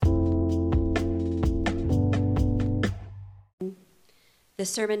The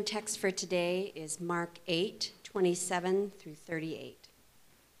sermon text for today is Mark 8:27 through 38.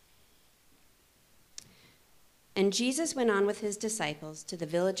 And Jesus went on with his disciples to the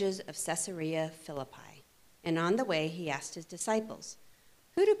villages of Caesarea Philippi. And on the way he asked his disciples,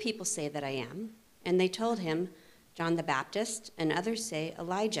 "Who do people say that I am?" And they told him, "John the Baptist, and others say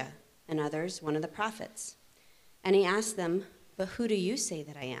Elijah, and others one of the prophets." And he asked them, "But who do you say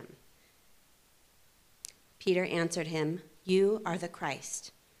that I am?" Peter answered him, "You are the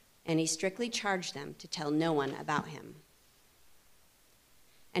Christ." And he strictly charged them to tell no one about him.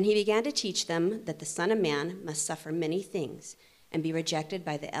 And he began to teach them that the Son of Man must suffer many things and be rejected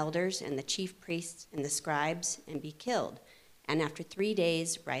by the elders and the chief priests and the scribes and be killed, and after 3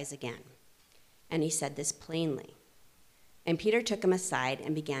 days rise again. And he said this plainly. And Peter took him aside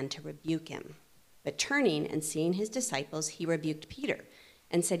and began to rebuke him. But turning and seeing his disciples, he rebuked Peter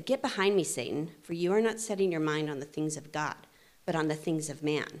and said, "Get behind me, Satan, for you are not setting your mind on the things of God, but on the things of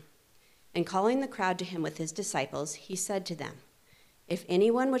man." And calling the crowd to him with his disciples, he said to them, "If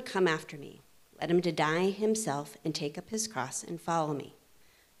anyone would come after me, let him deny himself and take up his cross and follow me.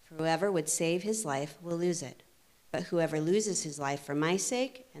 For whoever would save his life will lose it, but whoever loses his life for my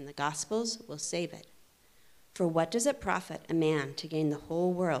sake and the gospel's will save it. For what does it profit a man to gain the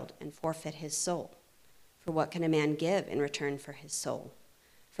whole world and forfeit his soul? For what can a man give in return for his soul?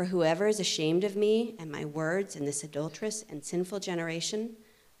 For whoever is ashamed of me and my words in this adulterous and sinful generation,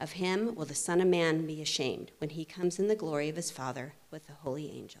 of him will the Son of Man be ashamed when he comes in the glory of his Father with the holy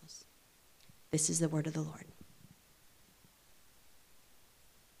angels." This is the word of the Lord.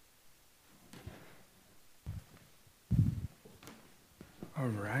 All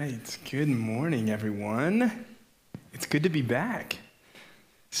right. Good morning, everyone. It's good to be back.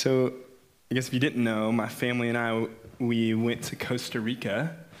 So, I guess if you didn't know, my family and I, we went to Costa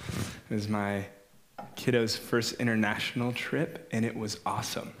Rica. It was my kiddo's first international trip, and it was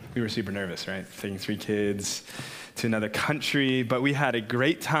awesome. We were super nervous, right? Taking 3 kids to another country, but we had a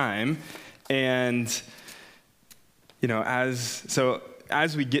great time. And,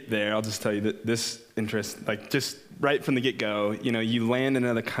 as we get there, I'll just tell you that this interest, just right from the get-go, you land in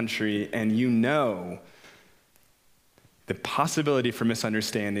another country, and the possibility for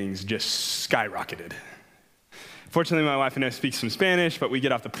misunderstandings just skyrocketed. Fortunately, my wife and I speak some Spanish, but we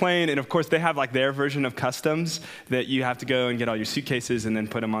get off the plane, and of course, they have their version of customs that you have to go and get all your suitcases and then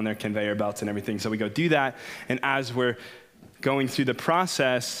put them on their conveyor belts and everything. So we go do that, and as we're going through the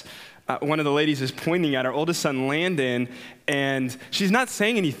process, one of the ladies is pointing at our oldest son, Landon, and she's not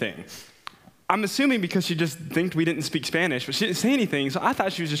saying anything. I'm assuming because she just thinks we didn't speak Spanish, but she didn't say anything, so I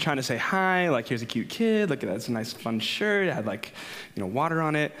thought she was just trying to say hi, here's a cute kid, look at that, it's a nice fun shirt, it had water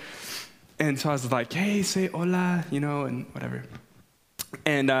on it. And so I was like, "Hey, say hola," and whatever.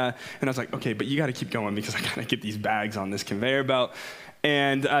 And I was like, "Okay, but you got to keep going because I got to get these bags on this conveyor belt."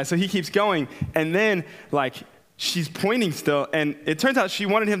 And so he keeps going. And then, she's pointing still. And it turns out she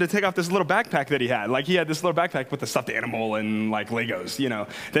wanted him to take off this little backpack that he had. He had this little backpack with a stuffed animal and, Legos,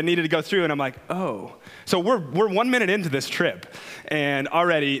 that needed to go through. And I'm like, oh. So we're 1 minute into this trip. And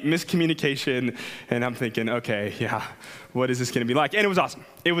already miscommunication. And I'm thinking, okay, yeah. What is this going to be like? And it was awesome.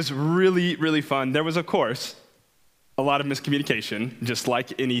 It was really, really fun. There was, of course, a lot of miscommunication, just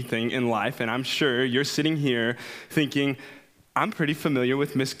like anything in life. And I'm sure you're sitting here thinking, I'm pretty familiar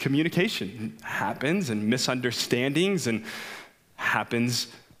with miscommunication. It happens, and misunderstandings, and happens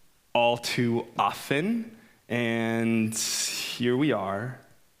all too often. And here we are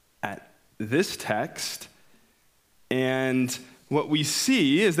at this text. And what we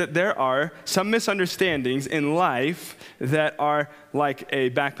see is that there are some misunderstandings in life that are like a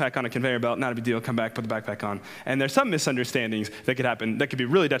backpack on a conveyor belt, not a big deal, come back, put the backpack on. And there's some misunderstandings that could happen that could be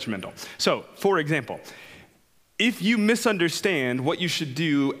really detrimental. So, for example, if you misunderstand what you should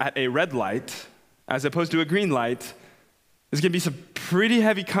do at a red light as opposed to a green light, there's going to be some pretty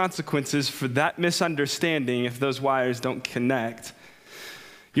heavy consequences for that misunderstanding if those wires don't connect.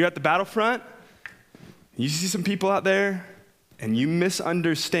 You're at the battlefront, you see some people out there, and you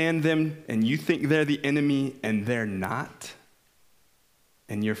misunderstand them, and you think they're the enemy, and they're not,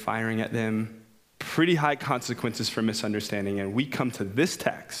 and you're firing at them, pretty high consequences for misunderstanding. And we come to this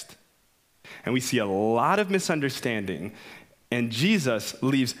text, and we see a lot of misunderstanding, and Jesus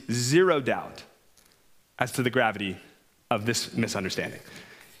leaves zero doubt as to the gravity of this misunderstanding.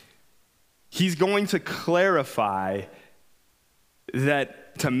 He's going to clarify that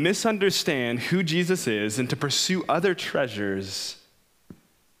to misunderstand who Jesus is and to pursue other treasures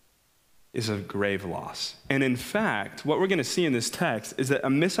is a grave loss. And in fact, what we're going to see in this text is that a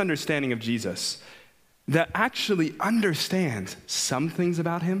misunderstanding of Jesus that actually understands some things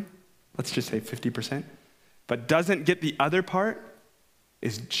about him, let's just say 50%, but doesn't get the other part,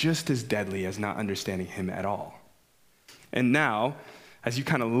 is just as deadly as not understanding him at all. And now, as you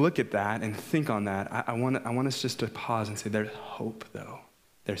kind of look at that and think on that, I want us just to pause and say, there's hope, though.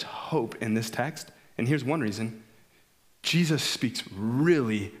 There's hope in this text. And here's one reason. Jesus speaks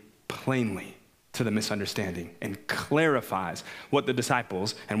really plainly to the misunderstanding and clarifies what the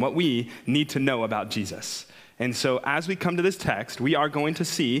disciples and what we need to know about Jesus. And so as we come to this text, we are going to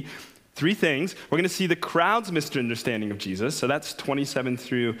see three things. We're going to see the crowd's misunderstanding of Jesus. So that's 27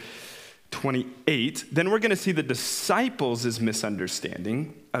 through 28. Then we're going to see the disciples'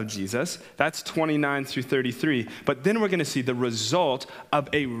 misunderstanding of Jesus. That's 29 through 33. But then we're going to see the result of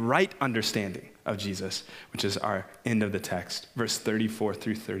a right understanding of Jesus, which is our end of the text, verse 34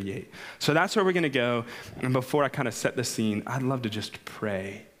 through 38. So that's where we're going to go. And before I kind of set the scene, I'd love to just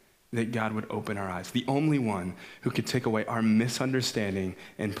pray that God would open our eyes, the only one who could take away our misunderstanding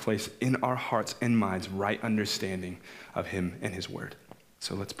and place in our hearts and minds right understanding of him and his word.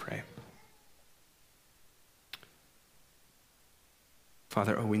 So let's pray.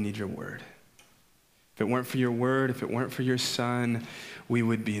 Father, we need your word. If it weren't for your word, if it weren't for your son, we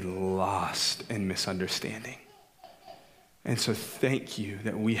would be lost in misunderstanding. And so thank you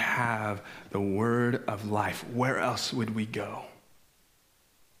that we have the word of life. Where else would we go?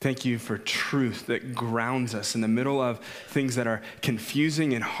 Thank you for truth that grounds us in the middle of things that are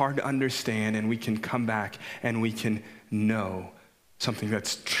confusing and hard to understand, and we can come back and we can know something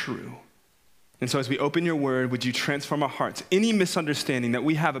that's true. And so as we open your word, would you transform our hearts? Any misunderstanding that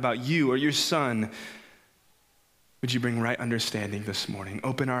we have about you or your son, would you bring right understanding this morning?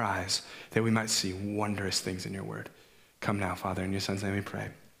 Open our eyes that we might see wondrous things in your word. Come now, Father, in your son's name we pray.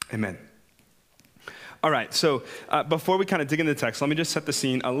 Amen. All right, so before we kind of dig into the text, let me just set the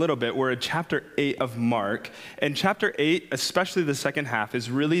scene a little bit. We're in chapter 8 of Mark, and chapter 8, especially the second half,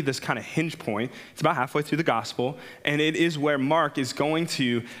 is really this kind of hinge point. It's about halfway through the gospel, and it is where Mark is going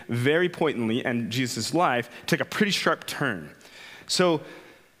to very pointedly, and Jesus' life, take a pretty sharp turn. So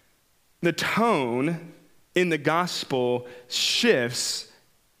the tone in the gospel shifts,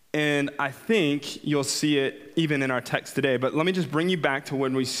 and I think you'll see it even in our text today. But let me just bring you back to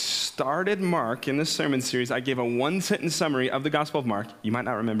when we started Mark in this sermon series. I gave a one-sentence summary of the Gospel of Mark. You might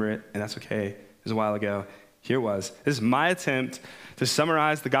not remember it, and that's okay. It was a while ago. Here it was. This is my attempt to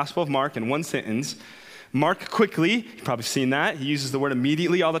summarize the Gospel of Mark in one sentence. Mark quickly, you've probably seen that. He uses the word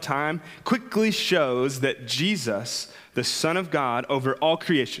immediately all the time. Quickly shows that Jesus, the Son of God, over all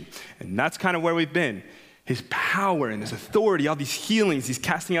creation. And that's kind of where we've been. His power and his authority, all these healings, he's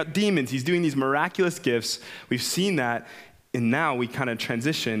casting out demons, he's doing these miraculous gifts. We've seen that, and now we kind of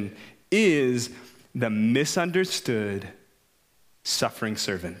transition, is the misunderstood suffering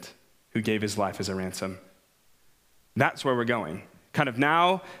servant who gave his life as a ransom. That's where we're going. Kind of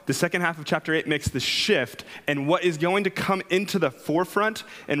now, the second half of chapter 8 makes the shift, and what is going to come into the forefront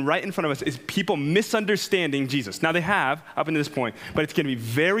and right in front of us is people misunderstanding Jesus. Now they have, up until this point, but it's going to be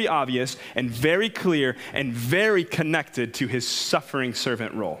very obvious and very clear and very connected to his suffering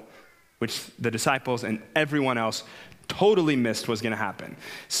servant role, which the disciples and everyone else totally missed was going to happen.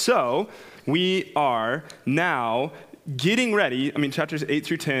 So we are now getting ready. Chapters 8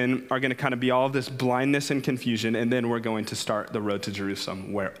 through 10 are going to kind of be all of this blindness and confusion, and then we're going to start the road to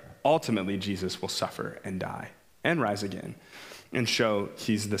Jerusalem, where ultimately Jesus will suffer and die and rise again and show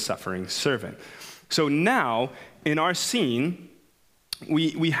he's the suffering servant. So now, in our scene,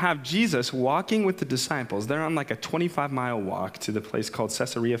 we have Jesus walking with the disciples. They're on like a 25-mile walk to the place called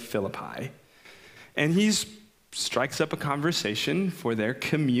Caesarea Philippi, and he strikes up a conversation for their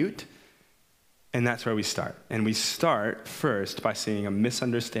commute. And that's where we start. And we start first by seeing a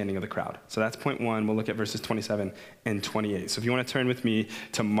misunderstanding of the crowd. So that's point one. We'll look at verses 27 and 28. So if you want to turn with me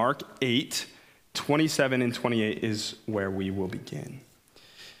to Mark 8, 27 and 28 is where we will begin.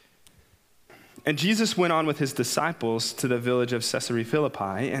 And Jesus went on with his disciples to the village of Caesarea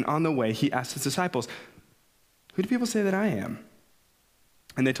Philippi, and on the way he asked his disciples, "Who do people say that I am?"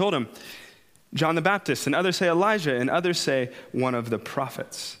 And they told him, "John the Baptist, and others say Elijah, and others say one of the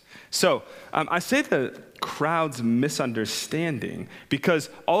prophets." So I say the crowd's misunderstanding because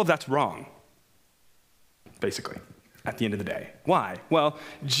all of that's wrong, basically, at the end of the day. Why? Well,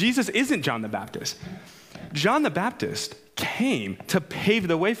 Jesus isn't John the Baptist. John the Baptist came to pave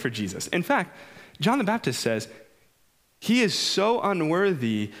the way for Jesus. In fact, John the Baptist says he is so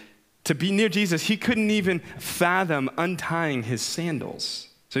unworthy to be near Jesus, he couldn't even fathom untying his sandals.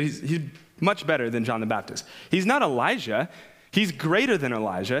 So he's much better than John the Baptist. He's not Elijah. He's greater than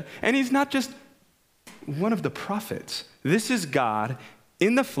Elijah, and he's not just one of the prophets. This is God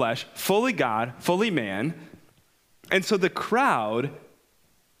in the flesh, fully God, fully man. And so the crowd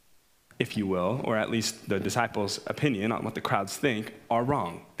if you will, or at least the disciples' opinion on what the crowds think, are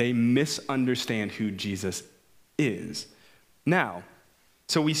wrong. They misunderstand who Jesus is. Now,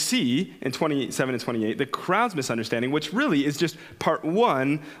 so we see in 27 and 28 the crowd's misunderstanding, which really is just part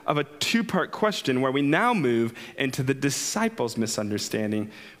one of a two-part question where we now move into the disciples'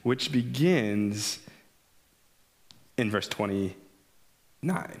 misunderstanding, which begins in verse 29.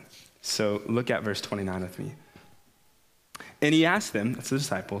 So look at verse 29 with me. And he asked them, that's the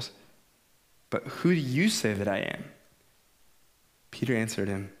disciples, but who do you say that I am? Peter answered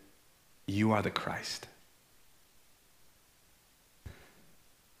him, you are the Christ.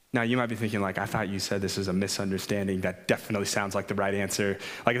 Now, you might be thinking, like, I thought you said this is a misunderstanding. That definitely sounds like the right answer.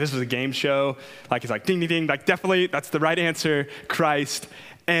 Like, if this was a game show, like, it's like, ding, ding, ding, like, definitely, that's the right answer, Christ.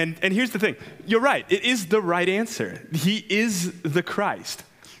 And here's the thing. You're right. It is the right answer. He is the Christ.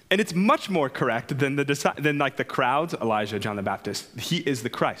 And it's much more correct than the crowds, Elijah, John the Baptist. He is the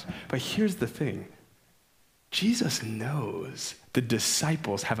Christ. But here's the thing. Jesus knows the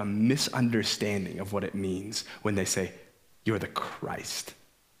disciples have a misunderstanding of what it means when they say, you're the Christ.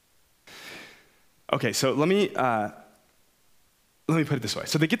 Okay, so let me put it this way.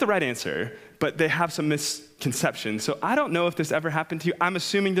 So they get the right answer, but they have some misconceptions. So I don't know if this ever happened to you. I'm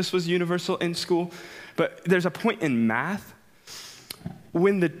assuming this was universal in school, but there's a point in math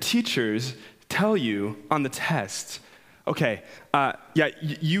when the teachers tell you on the tests, okay,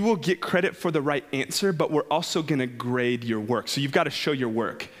 you will get credit for the right answer, but we're also gonna grade your work. So you've gotta show your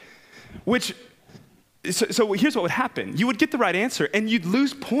work, so here's what would happen. You would get the right answer and you'd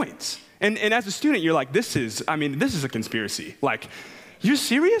lose points. And as a student, you're like, this is a conspiracy. Like, you're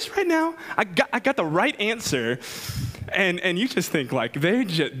serious right now? I got the right answer. And you just think like,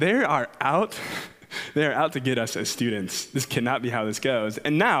 they are out to get us as students. This cannot be how this goes.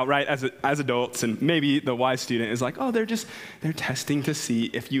 And now, right, as adults, and maybe the wise student is like, oh, they're testing to see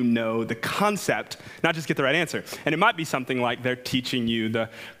if you know the concept, not just get the right answer. And it might be something like they're teaching you the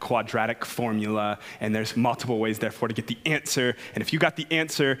quadratic formula, and there's multiple ways, therefore, to get the answer. And if you got the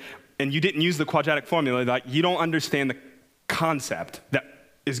answer, and you didn't use the quadratic formula, like you don't understand the concept that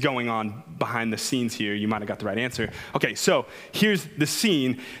is going on behind the scenes here. You might have got the right answer. Okay, so here's the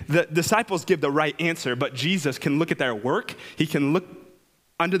scene. The disciples give the right answer, but Jesus can look at their work. He can look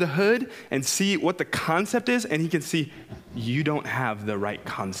under the hood and see what the concept is, and he can see you don't have the right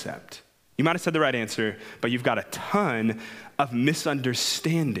concept. You might have said the right answer, but you've got a ton of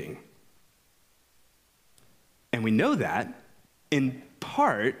misunderstanding. And we know that in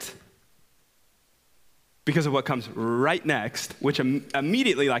part because of what comes right next, which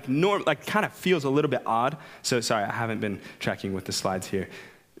immediately kind of feels a little bit odd. So sorry, I haven't been tracking with the slides here.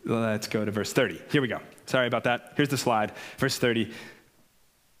 Let's go to verse 30. Here we go. Sorry about that. Here's the slide, verse 30.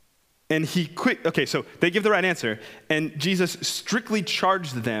 And so they give the right answer, and Jesus strictly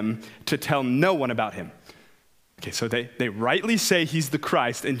charged them to tell no one about him. Okay, so they rightly say he's the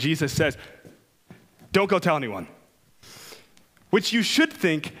Christ, and Jesus says, don't go tell anyone. Which you should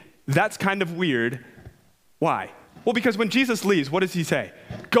think, that's kind of weird. Why? Well, because when Jesus leaves, what does he say?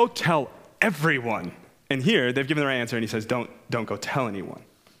 Go tell everyone. And here, they've given the right answer, and he says, don't go tell anyone.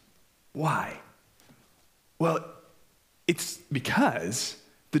 Why? Well, it's because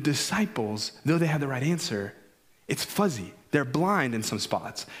the disciples, though they have the right answer, it's fuzzy. They're blind in some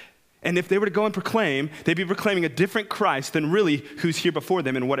spots. And if they were to go and proclaim, they'd be proclaiming a different Christ than really who's here before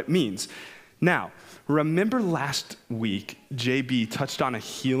them and what it means. Now, remember last week, JB touched on a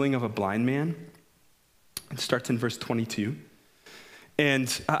healing of a blind man? It starts in verse 22. And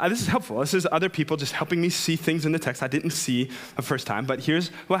this is helpful. This is other people just helping me see things in the text I didn't see the first time. But here's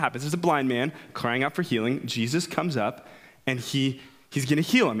what happens. There's a blind man crying out for healing. Jesus comes up, and he's going to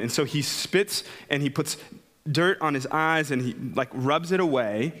heal him. And so he spits, and he puts dirt on his eyes, and he rubs it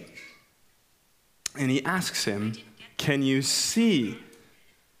away. And he asks him, can you see?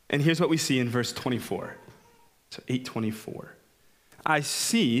 And here's what we see in verse 24. So 8:24. I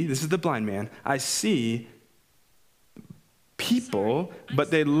see, this is the blind man, I see people,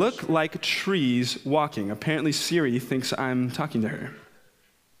 but they look like trees walking. Apparently Siri thinks I'm talking to her.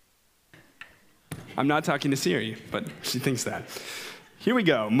 I'm not talking to Siri, but she thinks that. Here we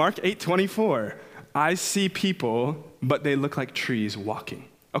go, Mark 8:24. I see people, but they look like trees walking.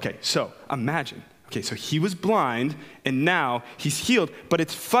 Okay, so imagine. Okay, so he was blind, and now he's healed, but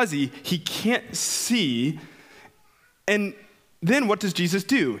it's fuzzy. He can't see. And then what does Jesus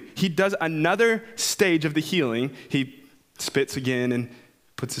do? He does another stage of the healing. He spits again and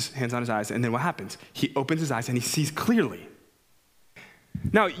puts his hands on his eyes, and then what happens? He opens his eyes, and he sees clearly.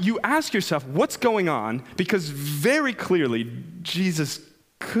 Now, you ask yourself, what's going on? Because very clearly, Jesus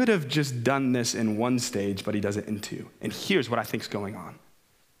could have just done this in one stage, but he does it in two. And here's what I think is going on.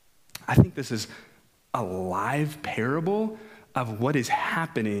 I think this is a live parable of what is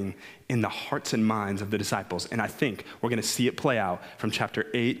happening in the hearts and minds of the disciples. And I think we're going to see it play out from chapter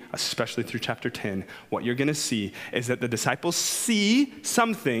 8, especially through chapter 10. What you're going to see is that the disciples see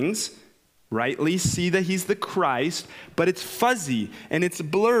some things, rightly see that he's the Christ, but it's fuzzy and it's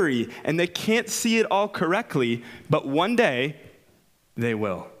blurry and they can't see it all correctly. But one day they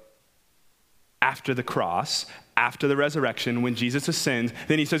will. After the cross, after the resurrection, when Jesus ascends,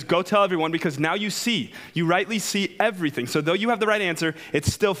 then he says, go tell everyone, because now you see, you rightly see everything. So though you have the right answer,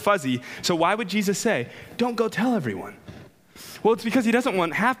 it's still fuzzy. So why would Jesus say, don't go tell everyone? Well, it's because he doesn't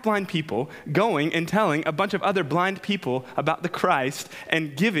want half-blind people going and telling a bunch of other blind people about the Christ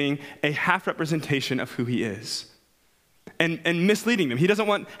and giving a half representation of who he is and misleading them. He doesn't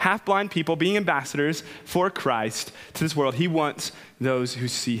want half-blind people being ambassadors for Christ to this world. He wants those who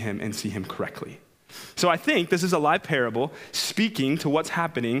see him and see him correctly. So I think this is a live parable speaking to what's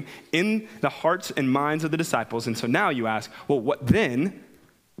happening in the hearts and minds of the disciples. And so now you ask, well, what then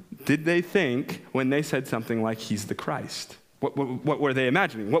did they think when they said something like he's the Christ? What were they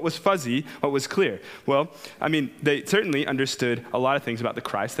imagining? What was fuzzy? What was clear? Well, I mean, they certainly understood a lot of things about the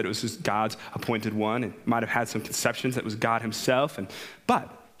Christ, that it was just God's appointed one, and might have had some conceptions that it was God himself.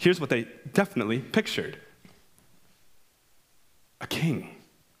 But here's what they definitely pictured. A king,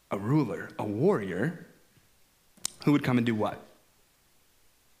 a ruler, a warrior who would come and do what?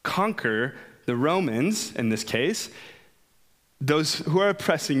 Conquer the Romans, in this case, those who are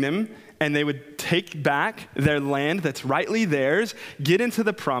oppressing them, and they would take back their land that's rightly theirs, get into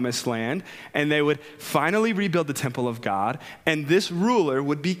the promised land, and they would finally rebuild the temple of God, and this ruler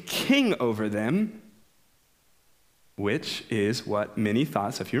would be king over them, which is what many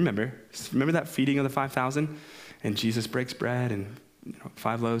thought. So if you remember that feeding of the 5,000, and Jesus breaks bread, and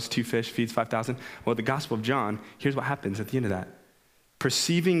 5 loaves, 2 fish, feeds 5,000. Well, the Gospel of John, here's what happens at the end of that.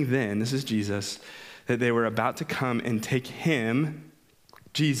 Perceiving then, this is Jesus, that they were about to come and take him,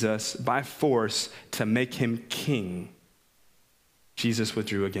 Jesus, by force to make him king, Jesus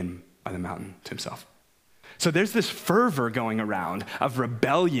withdrew again by the mountain to himself. So there's this fervor going around of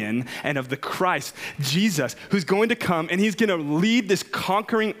rebellion and of the Christ, Jesus, who's going to come and he's going to lead this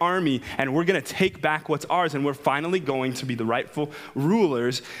conquering army, and we're going to take back what's ours, and we're finally going to be the rightful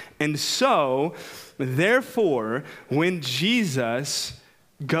rulers. And so, therefore, when Jesus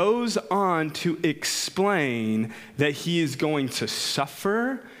goes on to explain that he is going to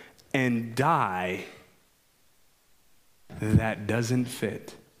suffer and die, that doesn't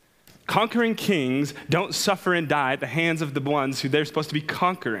fit. Conquering kings don't suffer and die at the hands of the ones who they're supposed to be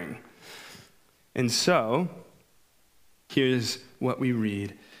conquering. And so, here's what we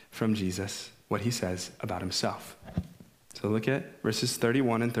read from Jesus, what he says about himself. So look at verses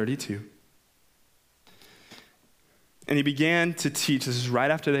 31 and 32. And he began to teach, this is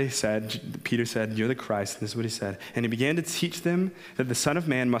right after Peter said, you're the Christ, and this is what he said. And he began to teach them that the Son of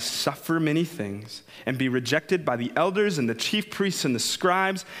Man must suffer many things and be rejected by the elders and the chief priests and the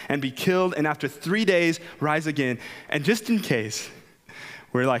scribes and be killed, and after 3 days rise again. And just in case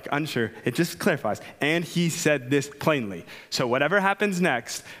we're like unsure, it just clarifies. And he said this plainly. So whatever happens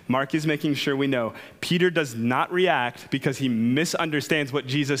next, Mark is making sure we know. Peter does not react because he misunderstands what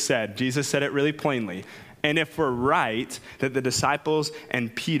Jesus said. Jesus said it really plainly. And if we're right that the disciples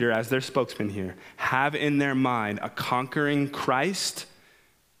and Peter, as their spokesman here, have in their mind a conquering Christ,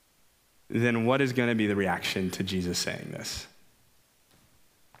 then what is going to be the reaction to Jesus saying this?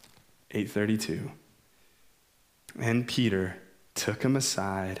 8:32. And Peter took him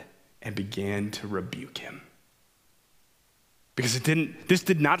aside and began to rebuke him. Because this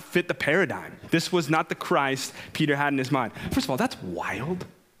did not fit the paradigm. This was not the Christ Peter had in his mind. First of all, that's wild.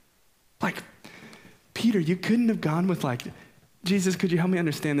 Like, Peter, you couldn't have gone with Jesus, could you help me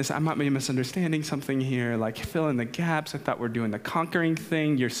understand this? I might be misunderstanding something here. Like, fill in the gaps. I thought we're doing the conquering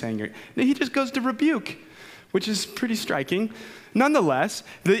thing. You're saying he just goes to rebuke, which is pretty striking. Nonetheless,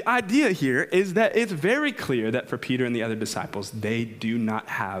 the idea here is that it's very clear that for Peter and the other disciples, they do not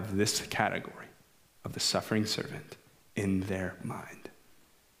have this category of the suffering servant in their mind.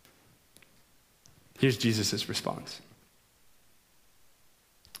 Here's Jesus' response.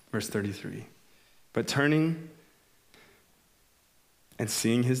 Verse 33. But turning and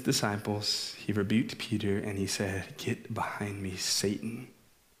seeing his disciples, he rebuked Peter and he said, "Get behind me, Satan.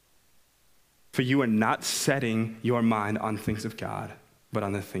 For you are not setting your mind on things of God, but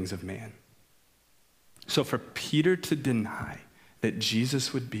on the things of man." So for Peter to deny that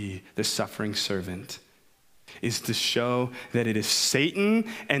Jesus would be the suffering servant is to show that it is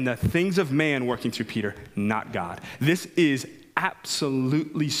Satan and the things of man working through Peter, not God. This is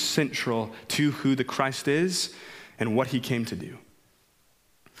absolutely central to who the Christ is and what he came to do.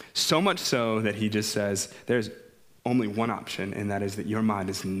 So much so that he just says, there's only one option, and that is that your mind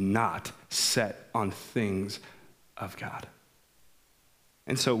is not set on things of God.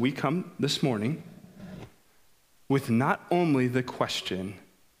 And so we come this morning with not only the question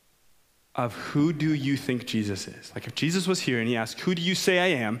of who do you think Jesus is? Like if Jesus was here and he asked, who do you say I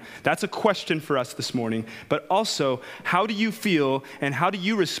am? That's a question for us this morning. But also, how do you feel and how do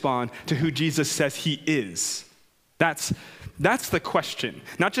you respond to who Jesus says he is? That's the question.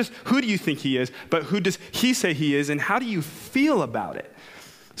 Not just who do you think he is, but who does he say he is and how do you feel about it?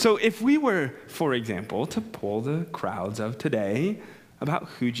 So if we were, for example, to poll the crowds of today about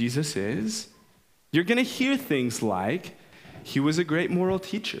who Jesus is, you're going to hear things like, he was a great moral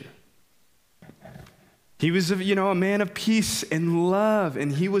teacher. He was, a man of peace and love,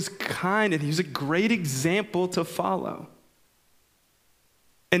 and he was kind, and he was a great example to follow.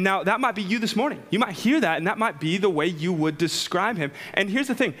 And now that might be you this morning. You might hear that, and that might be the way you would describe him. And here's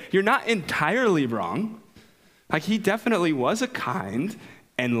the thing, you're not entirely wrong. Like he definitely was a kind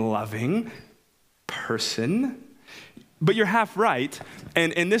and loving person, but you're half right.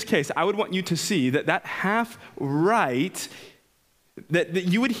 And in this case, I would want you to see that half right that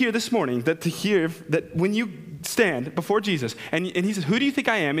you would hear this morning, that when you stand before Jesus and he says, who do you think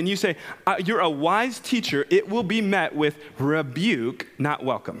I am? And you say, you're a wise teacher, it will be met with rebuke, not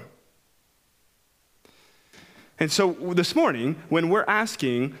welcome. And so this morning, when we're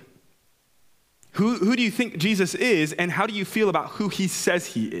asking, who do you think Jesus is and how do you feel about who he says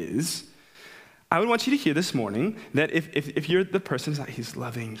he is? I would want you to hear this morning that if you're the person who's like, he's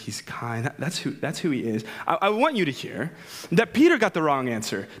loving, he's kind, that's who he is. I want you to hear that Peter got the wrong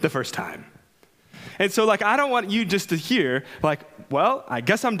answer the first time. And so I don't want you just to hear well, I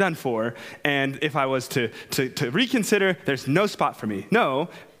guess I'm done for. And if I was to reconsider, there's no spot for me. No,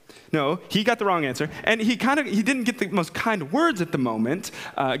 he got the wrong answer. And he didn't get the most kind words at the moment.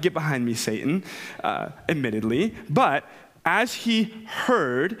 Get behind me, Satan, admittedly. But as he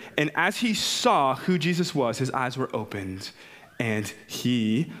heard and as he saw who Jesus was, his eyes were opened and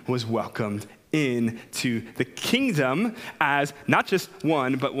he was welcomed into the kingdom as not just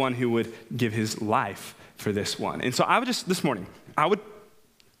one, but one who would give his life for this one. And so this morning, I would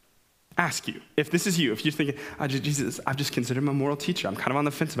ask you, if this is you, if you're thinking, Jesus, I've just considered him a moral teacher. I'm kind of on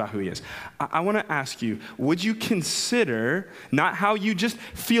the fence about who he is. I want to ask you, would you consider not how you just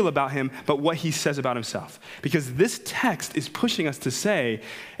feel about him, but what he says about himself? Because this text is pushing us to say,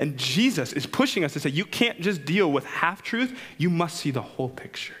 and Jesus is pushing us to say, you can't just deal with half-truth, you must see the whole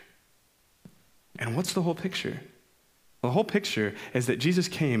picture. And what's the whole picture? The whole picture is that Jesus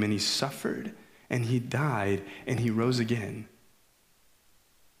came and he suffered, and he died, and he rose again.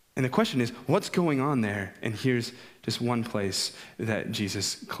 And the question is, what's going on there? And here's just one place that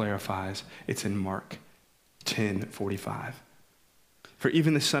Jesus clarifies. It's in Mark 10:45. For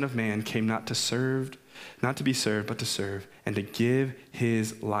even the Son of Man came not to be served, but to serve, and to give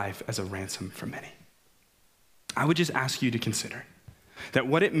his life as a ransom for many. I would just ask you to consider that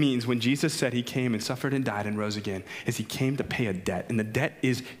what it means when Jesus said he came and suffered and died and rose again is he came to pay a debt. And the debt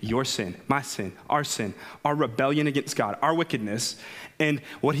is your sin, our rebellion against God, our wickedness. And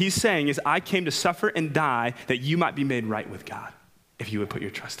what he's saying is, I came to suffer and die that you might be made right with God if you would put your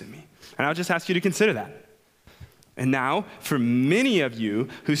trust in me. And I'll just ask you to consider that. And now, for many of you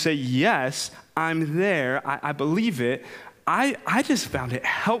who say, yes, I'm there, I believe it, I just found it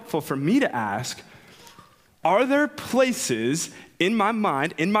helpful for me to ask, are there places in my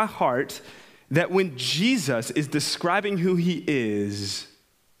mind, in my heart, that when Jesus is describing who he is,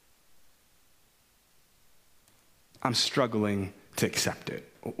 I'm struggling to accept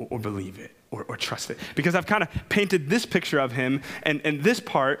it or believe it or trust it? Because I've kind of painted this picture of him and this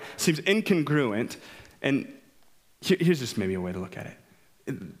part seems incongruent. And here's just maybe a way to look at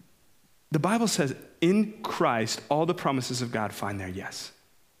it. The Bible says in Christ, all the promises of God find their yes.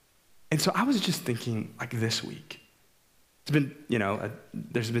 And so I was just thinking this week, it's been,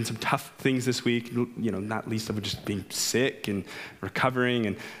 there's been some tough things this week, not least of it just being sick and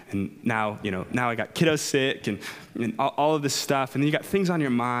recovering and now I got kiddos sick and all of this stuff. And then you got things on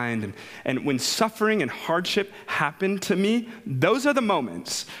your mind. And when suffering and hardship happen to me, those are the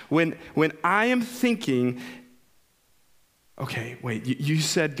moments when I am thinking, okay, wait, you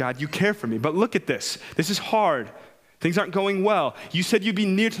said, God, you care for me, but look at this. This is hard. Things aren't going well. You said you'd be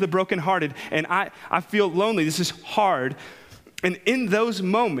near to the brokenhearted, and I feel lonely. This is hard. And in those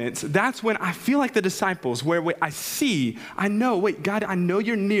moments, that's when I feel like the disciples, where I know, wait, God, I know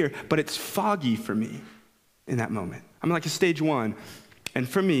you're near, but it's foggy for me in that moment. I'm like a stage 1. And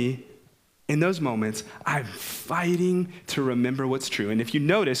for me, in those moments, I'm fighting to remember what's true. And if you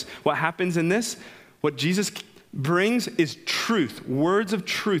notice what happens in this, what Jesus brings is truth, words of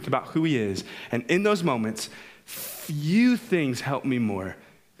truth about who he is. And in those moments, few things help me more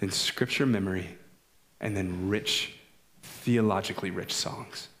than scripture memory and then rich, theologically rich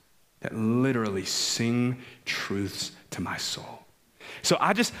songs that literally sing truths to my soul. So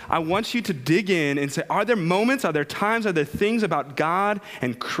I want you to dig in and say, are there moments, are there times, are there things about God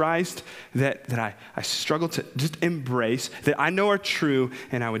and Christ that I struggle to just embrace, that I know are true?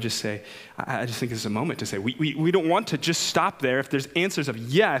 And I would just say, I just think this is a moment to say, we don't want to just stop there. If there's answers of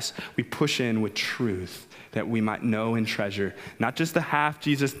yes, we push in with truth that we might know and treasure, not just the half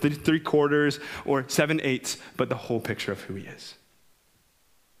Jesus, 3/4 or 7/8, but the whole picture of who he is.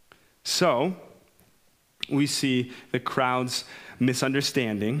 So we see the crowd's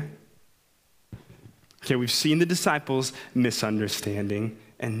misunderstanding. Okay, we've seen the disciples' misunderstanding,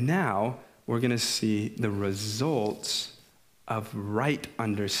 and now we're going to see the results of right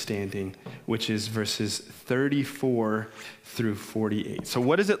understanding, which is verses 34 through 48. So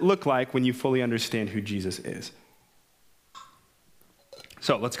what does it look like when you fully understand who Jesus is?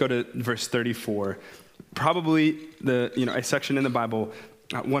 So let's go to verse 34. Probably a section in the Bible,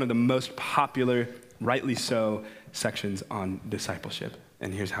 one of the most popular, rightly so, sections on discipleship.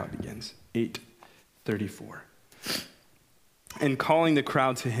 And here's how it begins. 8:34. And calling the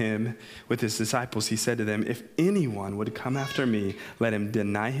crowd to him with his disciples, he said to them, if anyone would come after me, let him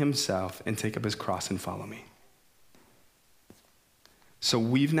deny himself and take up his cross and follow me. So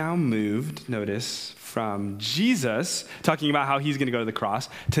we've now moved, notice, from Jesus talking about how he's going to go to the cross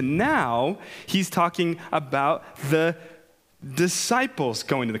to now he's talking about the disciples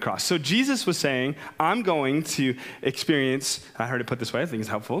going to the cross. So Jesus was saying, I'm going to experience, I heard it put this way, I think it's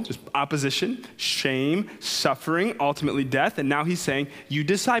helpful, just opposition, shame, suffering, ultimately death. And now he's saying, you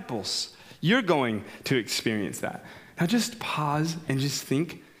disciples, you're going to experience that. Now just pause and just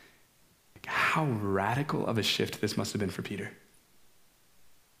think how radical of a shift this must have been for Peter.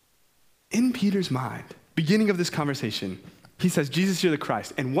 In Peter's mind, beginning of this conversation, he says, Jesus, you're the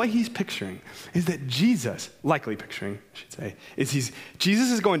Christ. And what he's picturing is that Jesus, likely picturing, I should say, is Jesus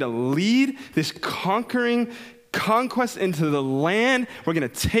is going to lead this conquering conquest into the land. We're going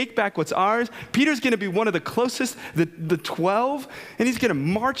to take back what's ours. Peter's going to be one of the closest, the 12, and he's going to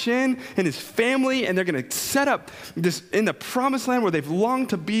march in and his family, and they're going to set up this in the promised land where they've longed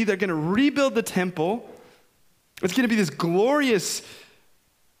to be. They're going to rebuild the temple. It's going to be this glorious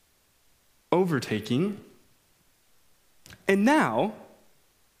overtaking. And now,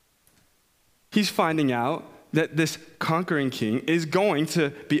 he's finding out that this conquering king is going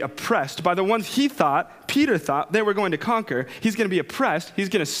to be oppressed by the ones Peter thought they were going to conquer. He's going to be oppressed, he's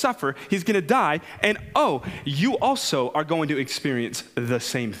going to suffer, he's going to die, and you also are going to experience the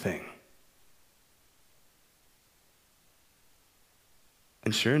same thing.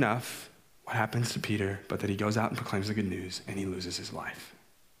 And sure enough, what happens to Peter but that he goes out and proclaims the good news and he loses his life.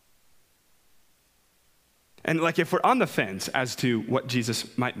 And if we're on the fence as to what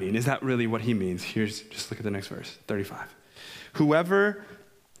Jesus might mean, is that really what he means? Just look at the next verse, 35. Whoever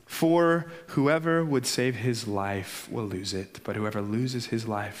would save his life will lose it, but whoever loses his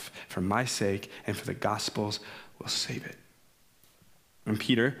life for my sake and for the gospel's will save it. And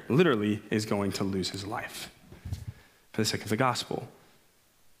Peter literally is going to lose his life for the sake of the gospel.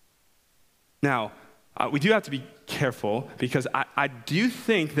 Now, we do have to be careful because I do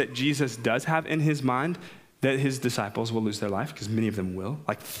think that Jesus does have in his mind that his disciples will lose their life, because many of them will,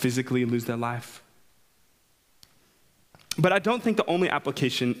 physically lose their life. But I don't think the only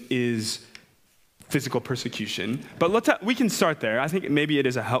application is physical persecution. But we can start there. I think maybe it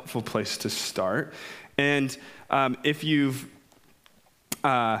is a helpful place to start. And if you've,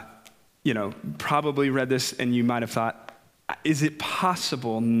 probably read this and you might have thought, is it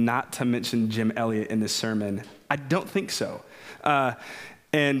possible not to mention Jim Elliot in this sermon? I don't think so.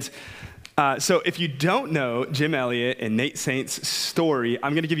 So if you don't know Jim Elliot and Nate Saint's story,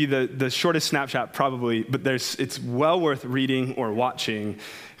 I'm going to give you the shortest snapshot probably, but it's well worth reading or watching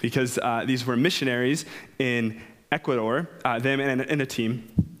because these were missionaries in Ecuador, them and a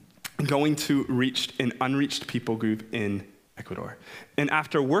team, going to reach an unreached people group in Ecuador. And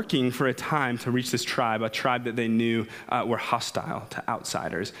after working for a time to reach this tribe, a tribe that they knew were hostile to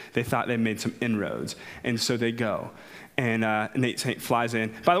outsiders, they thought they made some inroads. And so they go. And Nate Saint flies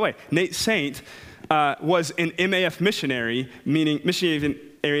in. By the way, Nate Saint was an MAF missionary, meaning Mission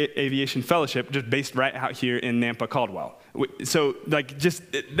Aviation Fellowship, just based right out here in Nampa, Caldwell. So,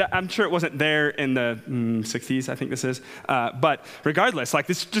 I'm sure it wasn't there in the 60s, I think this is. But regardless,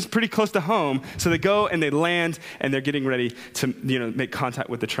 this is just pretty close to home. So they go and they land, and they're getting ready to, make contact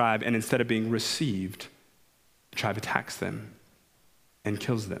with the tribe. And instead of being received, the tribe attacks them and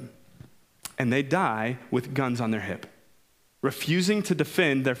kills them. and they die with guns on their hip, refusing to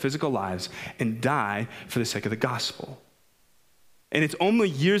defend their physical lives and die for the sake of the gospel. And it's only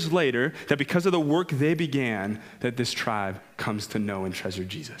years later that because of the work they began that this tribe comes to know and treasure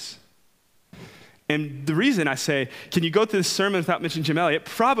Jesus. And the reason I say, can you go through this sermon without mentioning Jim Elliot?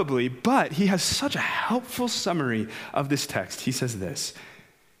 Probably, but he has such a helpful summary of this text. He says this: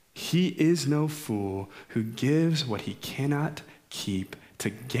 he is no fool who gives what he cannot keep to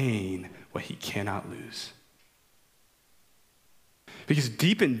gain what he cannot lose. Because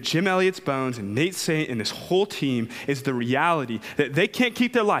deep in Jim Elliot's bones and Nate Saint and this whole team is the reality that they can't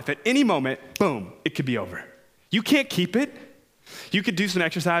keep their life. At any moment, boom, it could be over. You can't keep it. You could do some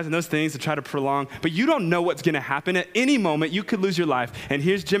exercise and those things to try to prolong, but you don't know what's going to happen. At any moment, you could lose your life. And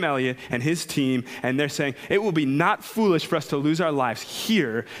here's Jim Elliot and his team, and they're saying, it will be not foolish for us to lose our lives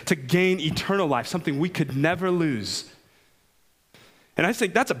here to gain eternal life, something we could never lose. And I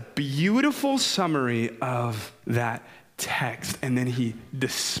think that's a beautiful summary of that text. And then he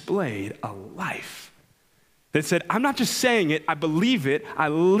displayed a life that said, I'm not just saying it, I believe it, I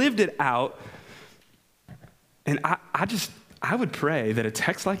lived it out. And I would pray that a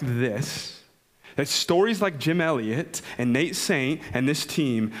text like this, that stories like Jim Elliot and Nate Saint and this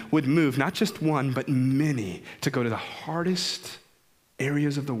team would move not just one, but many to go to the hardest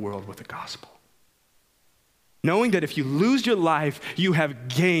areas of the world with the gospel. Knowing that if you lose your life, you have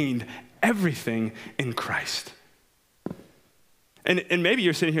gained everything in Christ. And maybe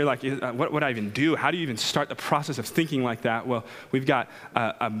you're sitting here like, what would I even do? How do you even start the process of thinking like that? Well, we've got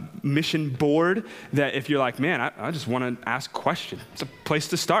a mission board that if you're like, man, I just want to ask questions. It's a place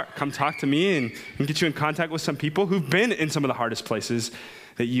to start. Come talk to me and get you in contact with some people who've been in some of the hardest places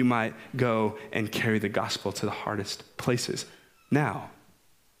that you might go and carry the gospel to the hardest places. Now,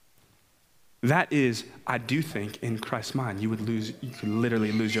 that is, I do think, in Christ's mind, you could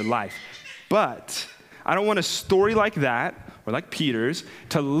literally lose your life. But I don't want a story like that, or like Peter's,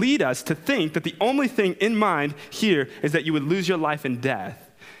 to lead us to think that the only thing in mind here is that you would lose your life in death.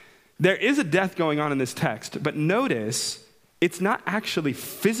 There is a death going on in this text, but notice it's not actually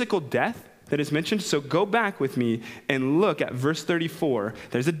physical death that is mentioned. So go back with me and look at verse 34.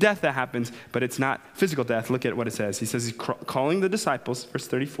 There's a death that happens, but it's not physical death. Look at what it says. He says he's calling the disciples, verse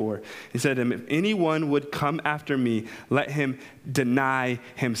 34. He said to them, if anyone would come after me, let him deny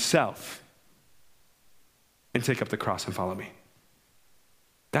himself and take up the cross and follow me.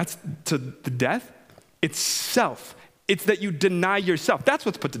 That's to the death. It's self. It's that you deny yourself. That's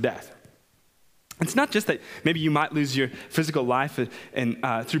what's put to death. It's not just that maybe you might lose your physical life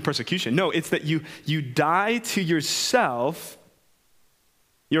and through persecution. No, it's that you die to yourself,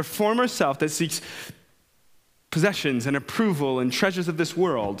 your former self that seeks possessions and approval and treasures of this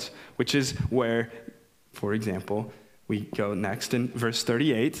world, which is where, for example, we go next in verse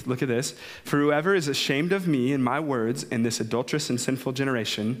 38. Look at this. For whoever is ashamed of me and my words in this adulterous and sinful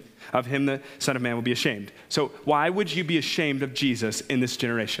generation, of him the Son of Man will be ashamed. So why would you be ashamed of Jesus in this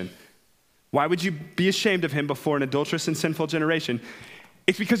generation? Why would you be ashamed of him before an adulterous and sinful generation?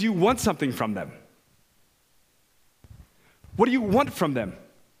 It's because you want something from them. What do you want from them?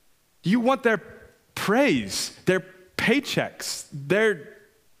 You want their praise, their paychecks, their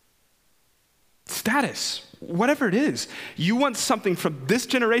status, whatever it is. You want something from this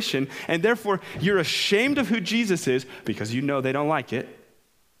generation, and therefore you're ashamed of who Jesus is because you know they don't like it.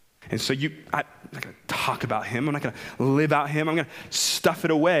 And so I'm not going to talk about him. I'm not going to live out him. I'm going to stuff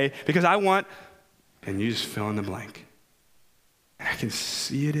it away because I want, and you just fill in the blank. And I can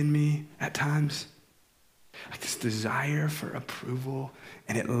see it in me at times, like this desire for approval,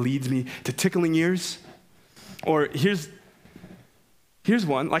 and it leads me to tickling ears. Or here's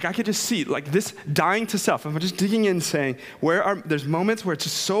one, like I could just see, like this dying to self. I'm just digging in saying, there's moments where it's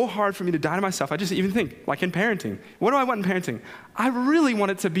just so hard for me to die to myself. I just even think, like in parenting, what do I want in parenting? I really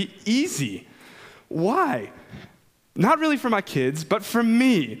want it to be easy. Why? Not really for my kids, but for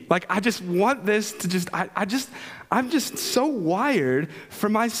me. Like I just want this to I'm just so wired for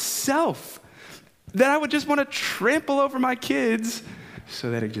myself that I would just want to trample over my kids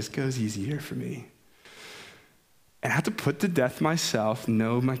so that it just goes easier for me. And I have to put to death myself.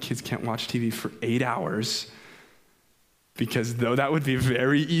 No, my kids can't watch TV for 8 hours because though that would be a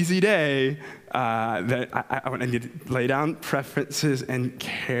very easy day, that I need to lay down preferences and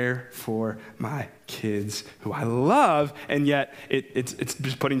care for my kids who I love, and yet it's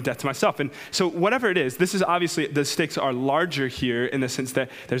just putting death to myself. And so whatever it is, this is obviously, the stakes are larger here in the sense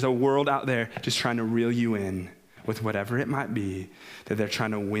that there's a world out there just trying to reel you in with whatever it might be, that they're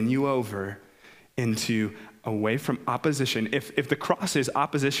trying to win you over into away from opposition. If the cross is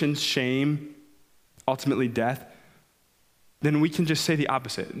opposition, shame, ultimately death, then we can just say the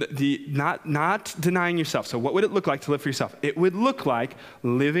opposite. Not denying yourself. So what would it look like to live for yourself? It would look like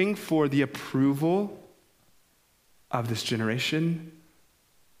living for the approval of this generation,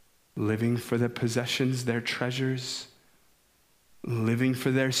 living for their possessions, their treasures, living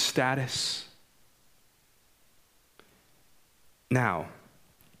for their status. Now,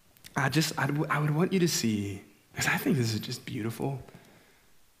 I would want you to see, because I think this is just beautiful,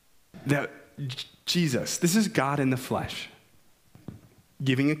 that Jesus, this is God in the flesh,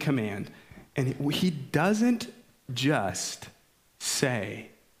 giving a command, and he doesn't just say,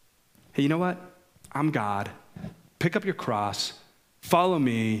 hey, you know what? I'm God. Pick up your cross, follow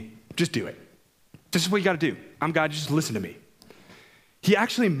me, just do it. This is what you got to do. I'm God, just listen to me. He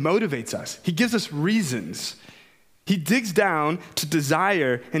actually motivates us. He gives us reasons. He digs down to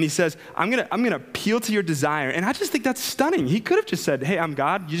desire and he says, I'm gonna appeal to your desire. And I just think that's stunning. He could have just said, hey, I'm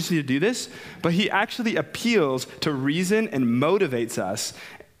God, you just need to do this. But he actually appeals to reason and motivates us.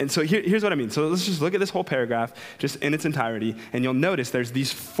 And so here's what I mean. So let's just look at this whole paragraph just in its entirety. And you'll notice there's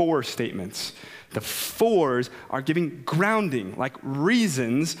these 4 statements. The 4s are giving grounding, like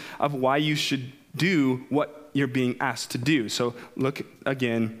reasons of why you should do what you're being asked to do. So look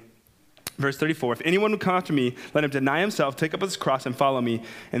again. Verse 34, if anyone would come after me, let him deny himself, take up his cross, and follow me.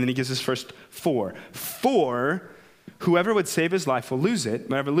 And then he gives his first 4. 4, whoever would save his life will lose it.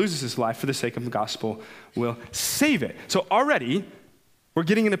 Whoever loses his life for the sake of the gospel will save it. So already, we're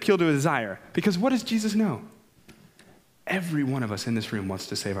getting an appeal to a desire. Because what does Jesus know? Every one of us in this room wants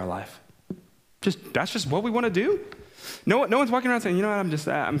to save our life. That's just what we want to do. No one's walking around saying, you know what,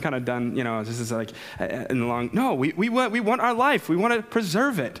 I'm kind of done, this is like in the long, no, we want our life. We want to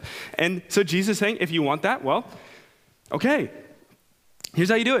preserve it. And so Jesus is saying, if you want that, well, okay, here's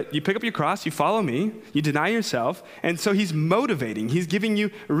how you do it. You pick up your cross, you follow me, you deny yourself. And so he's motivating, he's giving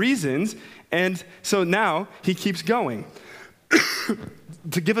you reasons. And so now he keeps going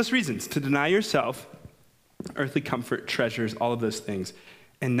to give us reasons to deny yourself, earthly comfort, treasures, all of those things.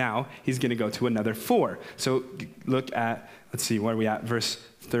 And now he's going to go to another 4. So look at, let's see, where are we at? Verse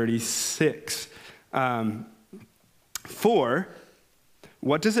 36. 4,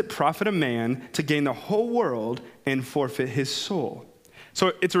 what does it profit a man to gain the whole world and forfeit his soul?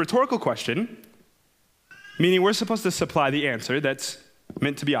 So it's a rhetorical question, meaning we're supposed to supply the answer that's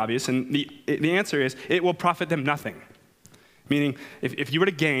meant to be obvious. And the answer is, it will profit them nothing. Meaning, if you were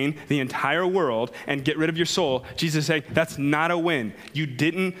to gain the entire world and get rid of your soul, Jesus is saying, that's not a win. You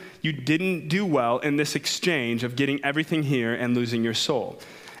didn't do well in this exchange of getting everything here and losing your soul.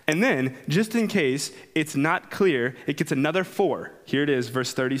 And then, just in case it's not clear, it gets another 4. Here it is,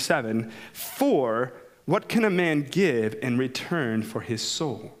 verse 37. 4, what can a man give in return for his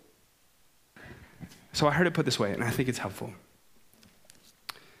soul? So I heard it put this way, and I think it's helpful.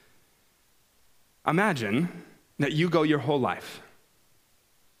 Imagine that you go your whole life,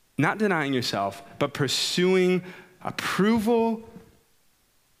 not denying yourself, but pursuing approval,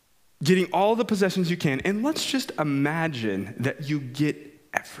 getting all the possessions you can. And let's just imagine that you get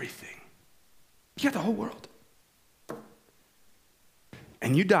everything. You got the whole world.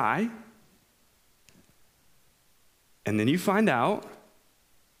 And you die, and then you find out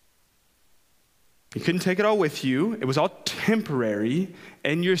you couldn't take it all with you. It was all temporary.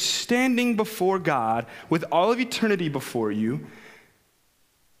 And you're standing before God with all of eternity before you.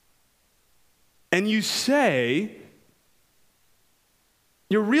 And you say,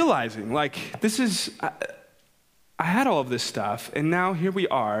 you're realizing, like, I had all of this stuff, and now here we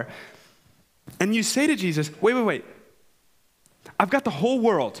are. And you say to Jesus, wait. I've got the whole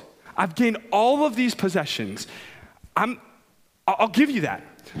world. I've gained all of these possessions. I'll give you that.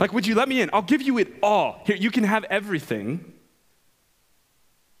 Like, would you let me in? I'll give you it all. Here, you can have everything.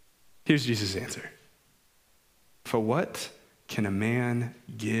 Here's Jesus' answer. For what can a man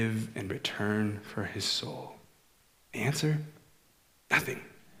give in return for his soul? The answer? Nothing.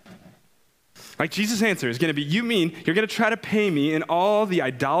 Like, Jesus' answer is going to be, you mean you're going to try to pay me in all the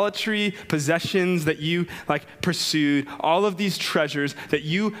idolatry possessions that you pursued, all of these treasures that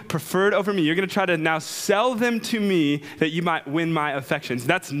you preferred over me. You're going to try to now sell them to me that you might win my affections.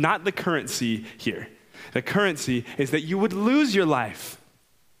 That's not the currency here. The currency is that you would lose your life.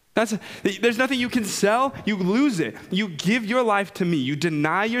 There's nothing you can sell. You lose it. You give your life to me. You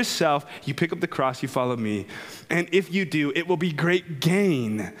deny yourself. You pick up the cross. You follow me. And if you do, it will be great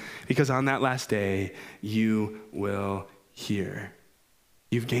gain, because on that last day, you will hear.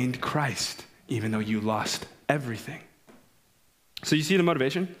 You've gained Christ, even though you lost everything. So you see the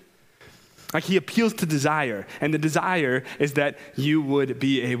motivation? Like he appeals to desire, and the desire is that you would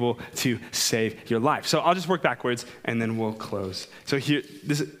be able to save your life. So I'll just work backwards, and then we'll close. So here,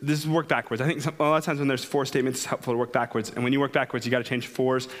 this is work backwards. I think a lot of times when there's 4 statements, it's helpful to work backwards. And when you work backwards, you got to change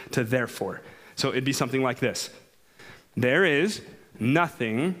 4s to therefore. So it'd be something like this. There is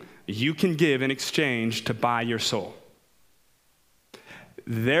nothing you can give in exchange to buy your soul.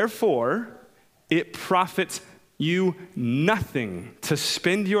 Therefore, it profits you nothing to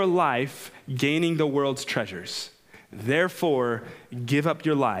spend your life gaining the world's treasures. Therefore, give up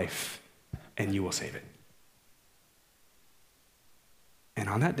your life and you will save it. And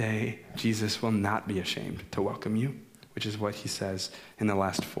on that day, Jesus will not be ashamed to welcome you, which is what he says in the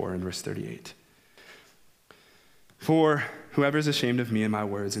last 4 in verse 38. For whoever is ashamed of me and my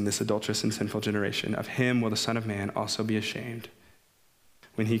words in this adulterous and sinful generation, of him will the Son of Man also be ashamed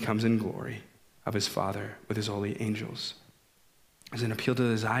when he comes in glory of his Father with his holy angels. There's an appeal to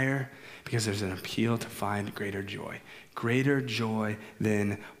desire because there's an appeal to find greater joy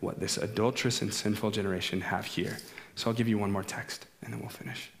than what this adulterous and sinful generation have here. So I'll give you one more text and then we'll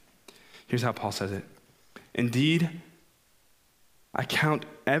finish. Here's how Paul says it. Indeed, I count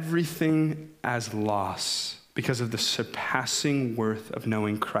everything as loss because of the surpassing worth of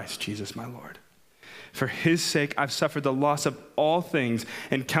knowing Christ Jesus my Lord. For his sake, I've suffered the loss of all things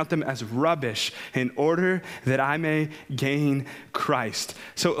and count them as rubbish in order that I may gain Christ.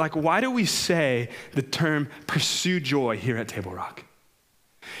 So, why do we say the term pursue joy here at Table Rock?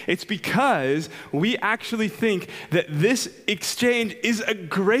 It's because we actually think that this exchange is a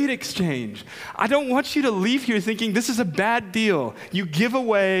great exchange. I don't want you to leave here thinking this is a bad deal. You give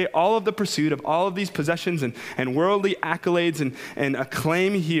away all of the pursuit of all of these possessions and worldly accolades and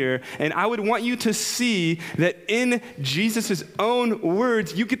acclaim here. And I would want you to see that in Jesus' own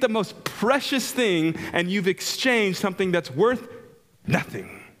words, you get the most precious thing and you've exchanged something that's worth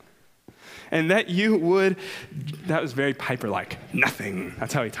nothing. And that was very Piper-like, nothing.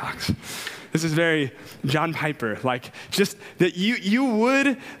 That's how he talks. This is very John Piper, just that you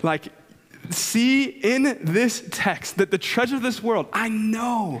would see in this text that the treasure of this world, I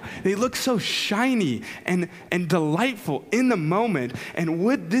know they look so shiny and delightful in the moment. And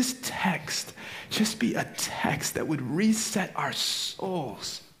would this text just be a text that would reset our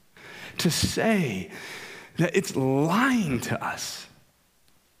souls to say that it's lying to us?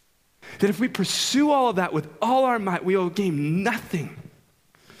 That if we pursue all of that with all our might, we will gain nothing.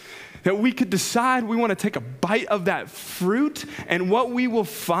 That we could decide we want to take a bite of that fruit, and what we will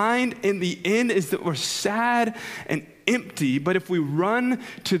find in the end is that we're sad and empty. But if we run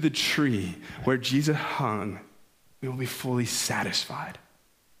to the tree where Jesus hung, we will be fully satisfied.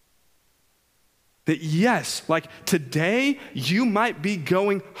 That yes, today, you might be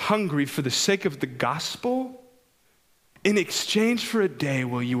going hungry for the sake of the gospel, in exchange for a day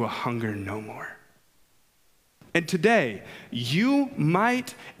where you will hunger no more. And today, you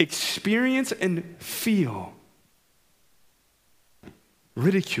might experience and feel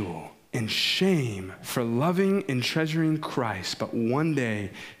ridicule and shame for loving and treasuring Christ, but one day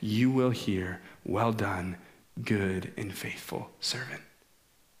you will hear, well done, good and faithful servant.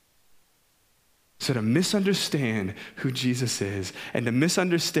 So to misunderstand who Jesus is and to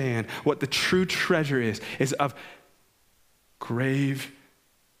misunderstand what the true treasure is of grave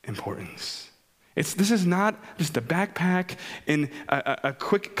importance. This is not just a backpack and a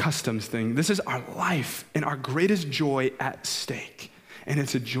quick customs thing. This is our life and our greatest joy at stake. And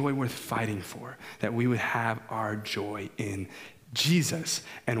it's a joy worth fighting for, that we would have our joy in Jesus.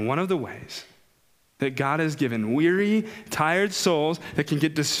 And one of the ways that God has given weary, tired souls that can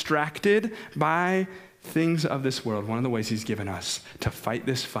get distracted by things of this world, one of the ways he's given us to fight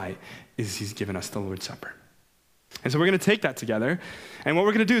this fight is he's given us the Lord's Supper. And so we're going to take that together. And what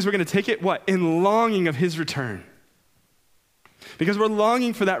we're going to do is we're going to take it, in longing of his return. Because we're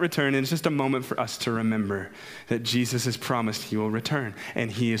longing for that return, and it's just a moment for us to remember that Jesus has promised he will return,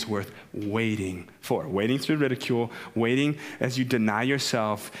 and he is worth waiting for. Waiting through ridicule, waiting as you deny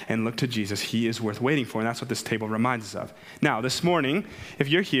yourself and look to Jesus. He is worth waiting for, and that's what this table reminds us of. Now, this morning, if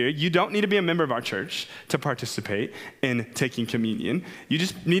you're here, you don't need to be a member of our church to participate in taking communion. You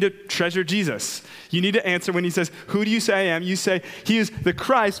just need to treasure Jesus. You need to answer when he says, who do you say I am? You say, he is the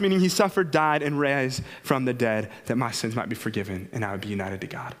Christ, meaning he suffered, died, and raised from the dead, that my sins might be forgiven and I would be united to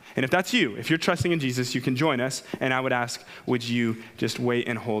God. And if that's you, if you're trusting in Jesus, you can join us. And I would ask, would you just wait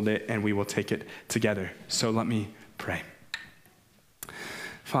and hold it, and we will take it together. So let me pray.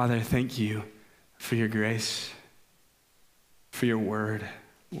 Father, thank you for your grace, for your word.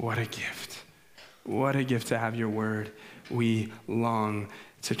 What a gift. What a gift to have your word. We long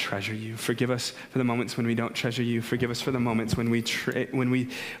to treasure you. Forgive us for the moments when we don't treasure you. Forgive us for the moments when we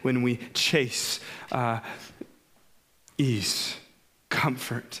chase ease,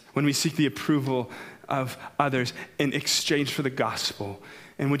 comfort, when we seek the approval of others in exchange for the gospel.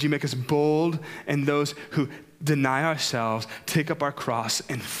 And would you make us bold and those who deny ourselves, take up our cross,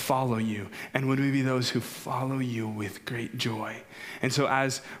 and follow you? And would we be those who follow you with great joy? And so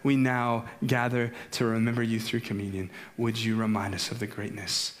as we now gather to remember you through communion, would you remind us of the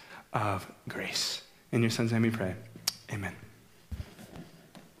greatness of grace? In your son's name we pray, amen.